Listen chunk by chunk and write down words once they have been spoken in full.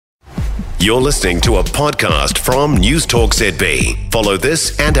You're listening to a podcast from News Talk ZB. Follow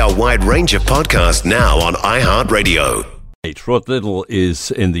this and our wide range of podcasts now on iHeartRadio. Rod Liddle is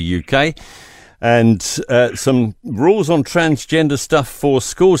in the UK, and some rules on transgender stuff for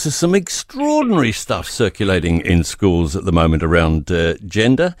schools. There's some extraordinary stuff circulating in schools at the moment around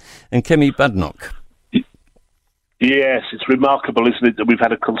gender. And Kemi Badenoch. Yes, it's remarkable, isn't it, that we've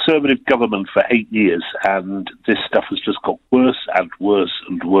had a Conservative government for 8 years and this stuff has just got worse and worse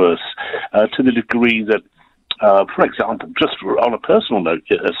and worse, to the degree that, for example, just on a personal note,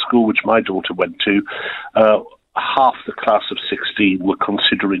 a school which my daughter went to, half the class of 16 were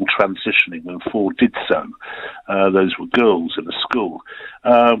considering transitioning and 4 did so. Those were girls in the school.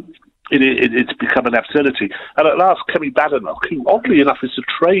 It's become an absurdity. And at last, Kemi Badenoch, who oddly enough is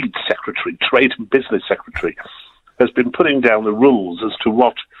a trade and business secretary, has been putting down the rules as to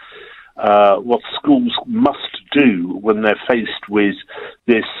what schools must do when they're faced with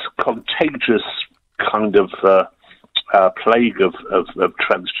this contagious kind of plague of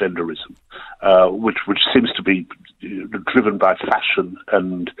transgenderism, which seems to be driven by fashion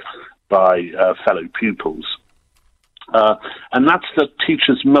and by fellow pupils. And that's that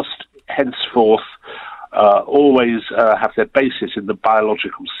teachers must henceforth always have their basis in the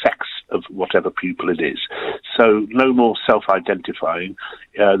biological sex of whatever pupil it is. So no more self-identifying.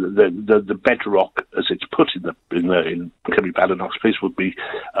 The bedrock, as it's put in Kemi Badenoch's piece, would be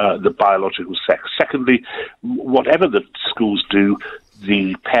the biological sex. Secondly, whatever the schools do,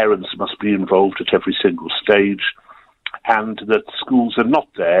 the parents must be involved at every single stage, and that schools are not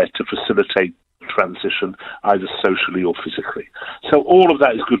there to facilitate transition either socially or physically. So all of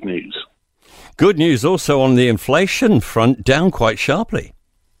that is good news. Good news also on the inflation front, down quite sharply.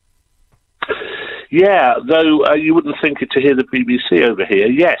 Yeah, though you wouldn't think it to hear the BBC over here.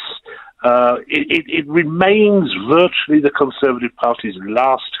 Yes, it remains virtually the Conservative Party's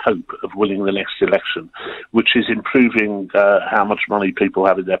last hope of winning the next election, which is improving how much money people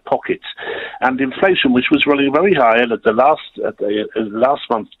have in their pockets. And inflation, which was running very high, and at the last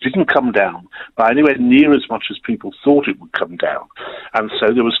month didn't come down by anywhere near as much as people thought it would come down. And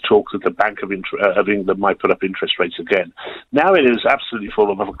so there was talk that the Bank of England might put up interest rates again. Now it has absolutely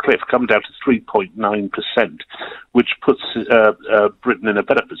fallen off a cliff, come down to 3.9%, which puts Britain in a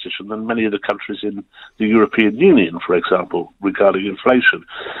better position than many of the countries in the European Union, for example, regarding inflation.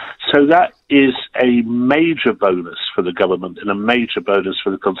 So that is a major bonus for the government and a major bonus for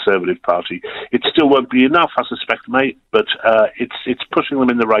the Conservative Party. It still won't be enough, I suspect, mate, but it's pushing them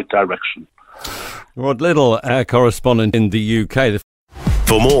in the right direction. Rod Liddle, our correspondent in the UK.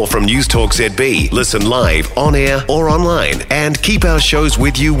 For more from News Talk ZB, listen live, on air or online, and keep our shows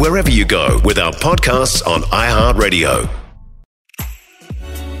with you wherever you go with our podcasts on iHeartRadio.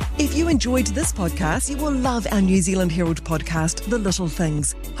 If you enjoyed this podcast, you will love our New Zealand Herald podcast, The Little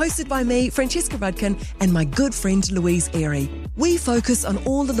Things, hosted by me, Francesca Rudkin, and my good friend Louise Airy. We focus on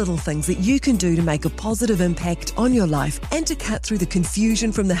all the little things that you can do to make a positive impact on your life and to cut through the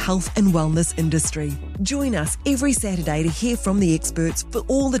confusion from the health and wellness industry. Join us every Saturday to hear from the experts for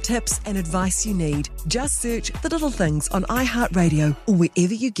all the tips and advice you need. Just search The Little Things on iHeartRadio or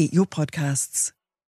wherever you get your podcasts.